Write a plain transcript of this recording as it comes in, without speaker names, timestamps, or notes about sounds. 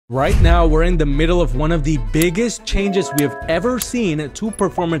Right now, we're in the middle of one of the biggest changes we have ever seen to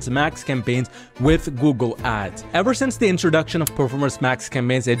Performance Max campaigns with Google Ads. Ever since the introduction of Performance Max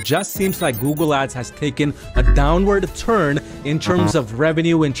campaigns, it just seems like Google Ads has taken a downward turn in terms of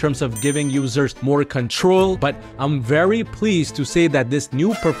revenue, in terms of giving users more control. But I'm very pleased to say that this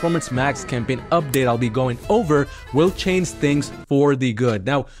new Performance Max campaign update I'll be going over will change things for the good.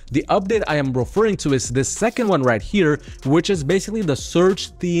 Now, the update I am referring to is this second one right here, which is basically the search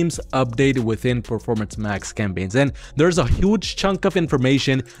theme update within Performance Max campaigns. And there's a huge chunk of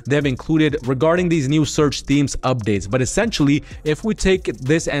information they've included regarding these new search themes updates. But essentially, if we take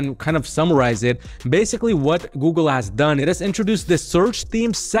this and kind of summarize it, basically what Google has done, it has introduced this search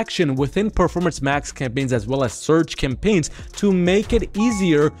themes section within Performance Max campaigns as well as search campaigns to make it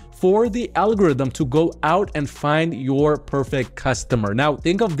easier for the algorithm to go out and find your perfect customer. Now,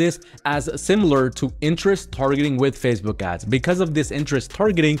 think of this as similar to interest targeting with Facebook ads. Because of this interest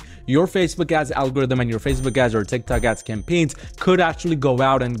targeting, your Facebook ads algorithm and your Facebook ads or TikTok ads campaigns could actually go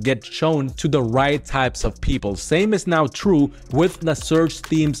out and get shown to the right types of people. Same is now true with the search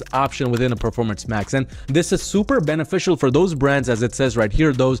themes option within a Performance Max. And this is super beneficial for those brands, as it says right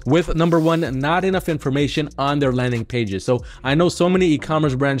here, those with number one, not enough information on their landing pages. So I know so many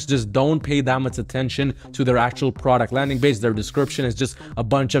e-commerce brands just don't pay that much attention to their actual product landing page. Their description is just a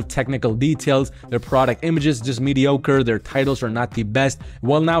bunch of technical details. Their product images just mediocre. Their titles are not the best.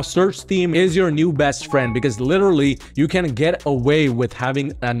 Well, now search theme is your new best friend, because literally you can get away with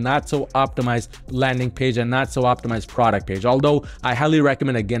having a not so optimized landing page and not so optimized product page, although I highly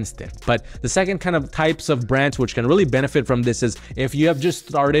recommend against it. But the second kind of types of brands which can really benefit from this is if you have just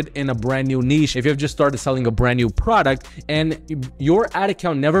started in a brand new niche, if you have just started selling a brand new product and your ad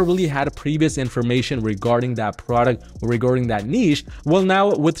account never really had previous information regarding that product or regarding that niche. Well,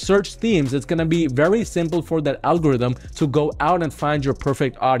 now with search themes, it's going to be very simple for that algorithm to go out and find your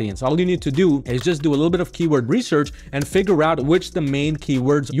perfect audience. All you need to do is just do a little bit of keyword research and figure out which the main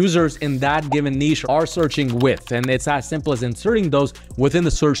keywords users in that given niche are searching with. And it's as simple as inserting those within the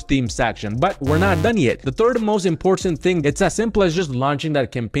search theme section. But we're not done yet. The third most important thing, it's as simple as just launching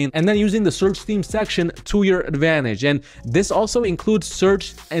that campaign and then using the search theme section to your advantage. And this also includes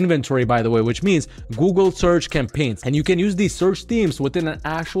search inventory, by the way, which means Google search campaigns. And you can use these search themes within an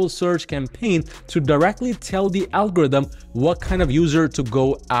actual search campaign to directly tell the algorithm what kind of user to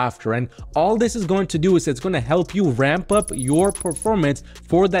go after. And all this is going to do is it's going to help you ramp up your performance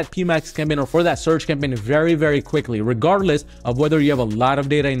for that PMax campaign or for that search campaign very, very quickly, regardless of whether you have a lot of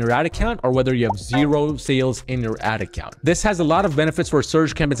data in your ad account or whether you have zero sales in your ad account. This has a lot of benefits for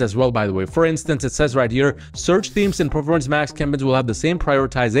search campaigns as well, by the way. For instance, it says right here, search themes and Performance Max campaigns will have the same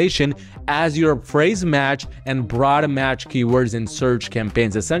prioritization as your phrase match and broad match keywords in search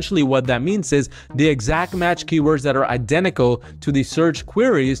campaigns. Essentially, what that means is the exact match keywords that are identical to the search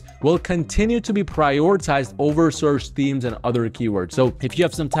queries will continue to be prioritized over search themes and other keywords. So if you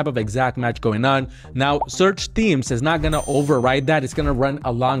have some type of exact match going on, now search themes is not going to override that. It's going to run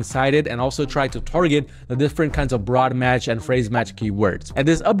alongside it and also try to target the different kinds of broad match and phrase match keywords. And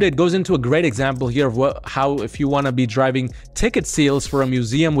this update goes into a great example here of how if you want to be driving ticket sales for a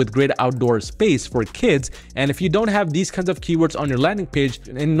museum with great outdoor space for kids, and if you don't have these kinds of keywords on your landing page,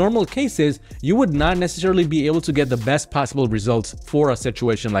 in normal cases, you would not necessarily be able to get the best possible results for a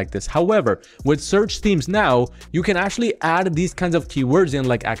situation like this. However, with search themes now, you can actually add these kinds of keywords in,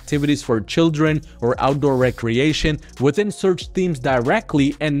 like activities for children or outdoor recreation, within search themes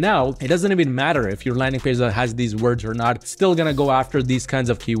directly. And now it doesn't even matter if your landing page has these words or not. It's still gonna go after these kinds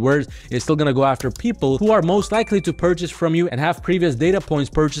of keywords. It's still gonna go after people who are most likely to purchase from you and have previous data points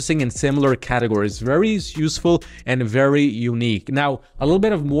purchasing in similar categories. Very useful and very unique. Now, a little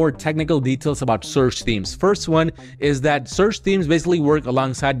bit of more technical details about search themes. First one is that search themes basically work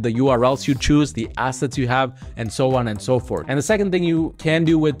alongside the URLs you choose, the assets you have, and so on and so forth. And the second thing you can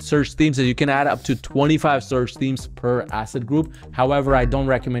do with search themes is you can add up to 25 search themes per asset group. However, I don't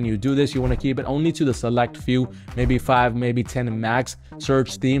recommend you do this. You want to keep it only to the select few, maybe 5, maybe 10 max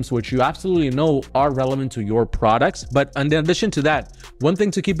search themes, which you absolutely know are relevant to your products. But in addition to that, one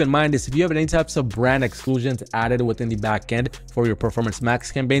thing to keep in mind is if you have any types of brand exclusions added within the backend for your Performance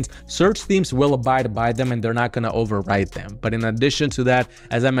Max campaigns, search themes will abide by them and they're not going to overwrite them. But in addition to that,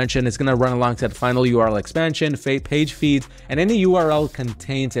 as I mentioned, it's going to run alongside final URL expansion, page feeds, and any URL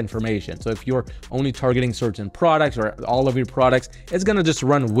contains information. So if you're only targeting certain products or all of your products, it's going to just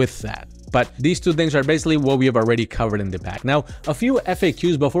run with that. But these two things are basically what we have already covered in the back. Now, a few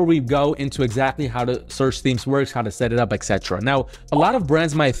FAQs before we go into exactly how the search themes works, how to set it up, etc. Now, a lot of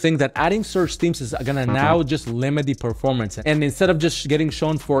brands might think that adding search themes is gonna now just limit the performance. And instead of just getting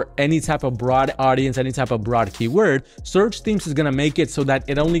shown for any type of broad audience, any type of broad keyword, search themes is gonna make it so that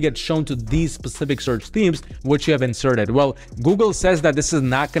it only gets shown to these specific search themes which you have inserted. Well, Google says that this is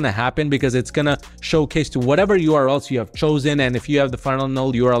not gonna happen because it's gonna showcase to whatever URLs you have chosen, and if you have the final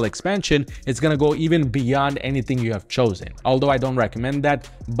URL expansion, it's gonna go even beyond anything you have chosen. Although I don't recommend that,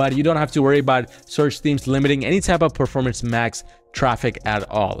 but you don't have to worry about search themes limiting any type of Performance Max traffic at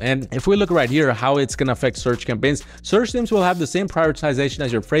all. And if we look right here, how it's going to affect search campaigns, search themes will have the same prioritization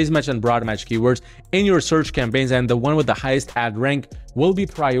as your phrase match and broad match keywords in your search campaigns, and the one with the highest ad rank will be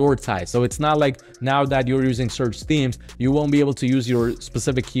prioritized. So it's not like now that you're using search themes, you won't be able to use your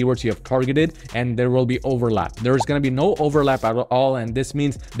specific keywords you have targeted and there will be overlap. There's going to be no overlap at all, and this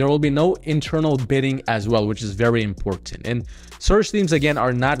means there will be no internal bidding as well, which is very important. And search themes, again,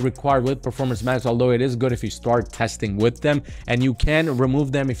 are not required with Performance Max, although it is good if you start testing with them, and you can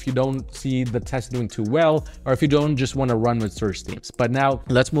remove them if you don't see the test doing too well, or if you don't just want to run with search themes. But now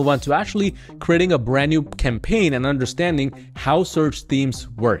let's move on to actually creating a brand new campaign and understanding how search themes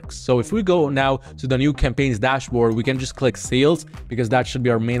works. So if we go now to the new campaigns dashboard, we can just click sales, because that should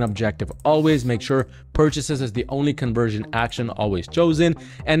be our main objective. Always make sure purchases is the only conversion action always chosen.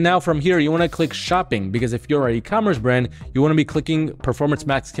 And now from here, you want to click shopping, because if you're an e-commerce brand, you want to be clicking Performance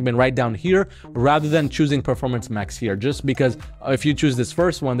Max campaign right down here rather than choosing Performance Max here, just because if you choose this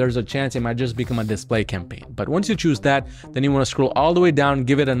first one, there's a chance it might just become a display campaign. But once you choose that, then you want to scroll all the way down,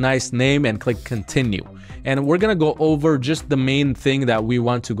 give it a nice name, and click continue. And we're going to go over just the main thing that we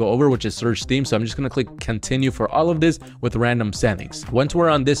want to go over, which is search theme. So I'm just going to click continue for all of this with random settings. Once we're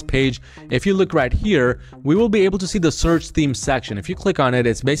on this page, if you look right here, we will be able to see the search theme section. If you click on it,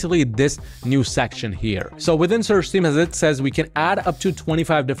 it's basically this new section here. So within search theme, as it says, we can add up to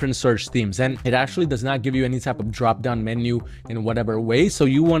 25 different search themes, and it actually does not give you any type of drop down menu in whatever way. So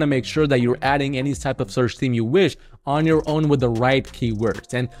you want to make sure that you're adding any type of search theme you wish on your own with the right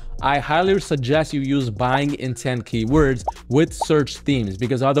keywords. And I highly suggest you use buying intent keywords with search themes,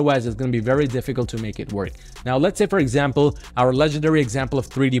 because otherwise it's going to be very difficult to make it work. Now, let's say, for example, our legendary example of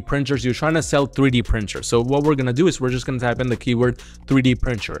 3D printers, you're trying to sell 3D printers. So what we're going to do is we're just going to type in the keyword 3D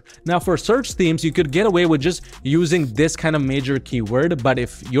printer. Now, for search themes, you could get away with just using this kind of major keyword, but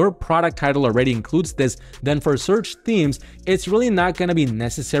if your product title already includes this, then for search themes, it's really not going to be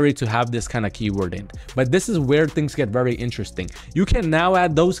necessary to have this kind of keyword in. But this is where things get very interesting. You can now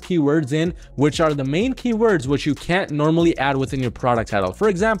add those keywords in, which are the main keywords which you can't normally add within your product title. For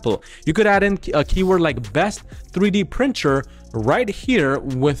example, you could add in a keyword like best 3D printer right here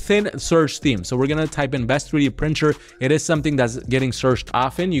within search theme. So we're going to type in best 3D printer. It is something that's getting searched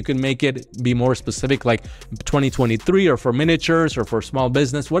often. You can make it be more specific, like 2023, or for miniatures, or for small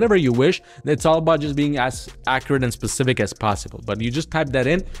business, whatever you wish. It's all about just being as accurate and specific as possible. But you just type that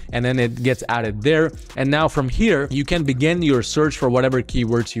in and then it gets added there. And now from here, you can begin your search for whatever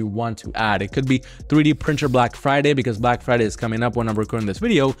keywords you want to add. It could be 3D printer Black Friday, because Black Friday is coming up when I'm recording this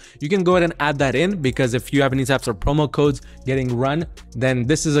video. You can go ahead and add that in, because if you have any types of promo codes getting run, then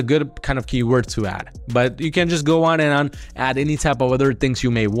this is a good kind of keyword to add. But you can just go on and on, add any type of other things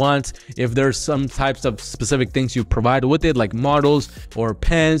you may want. If there's some types of specific things you provide with it, like models or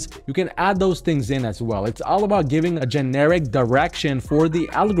pens, you can add those things in as well. It's all about giving a generic direction for the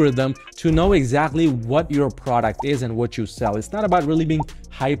algorithm to know exactly what your product is and what you sell. It's not about really being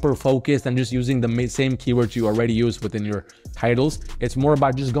hyper focused and just using the same keywords you already use within your titles. It's more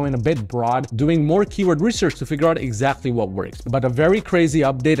about just going a bit broad, doing more keyword research to figure out exactly what works. But a very crazy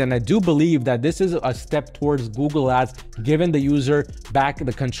update, and I do believe that this is a step towards Google Ads giving the user back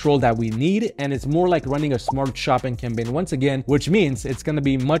the control that we need, and it's more like running a smart shopping campaign once again, which means it's going to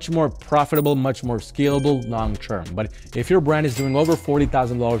be much more profitable, much more scalable long term. But if your brand is doing over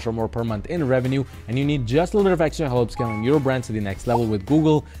 $40,000 or more per month in revenue, and you need just a little bit of extra help scaling your brand to the next level with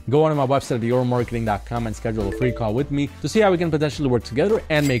Google, go on my website at yourmarketing.com and schedule a free call with me to see how we can potentially work together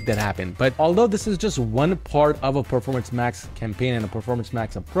and make that happen. But although this is just one part of a Performance Max campaign and a Performance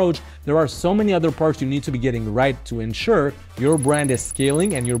Max approach, there are so many other parts you need to be getting right to ensure your brand is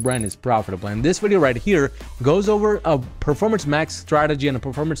scaling and your brand is profitable. And this video right here goes over a Performance Max strategy and a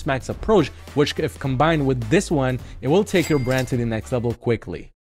Performance Max approach, which if combined with this one, it will take your brand to the next level quickly.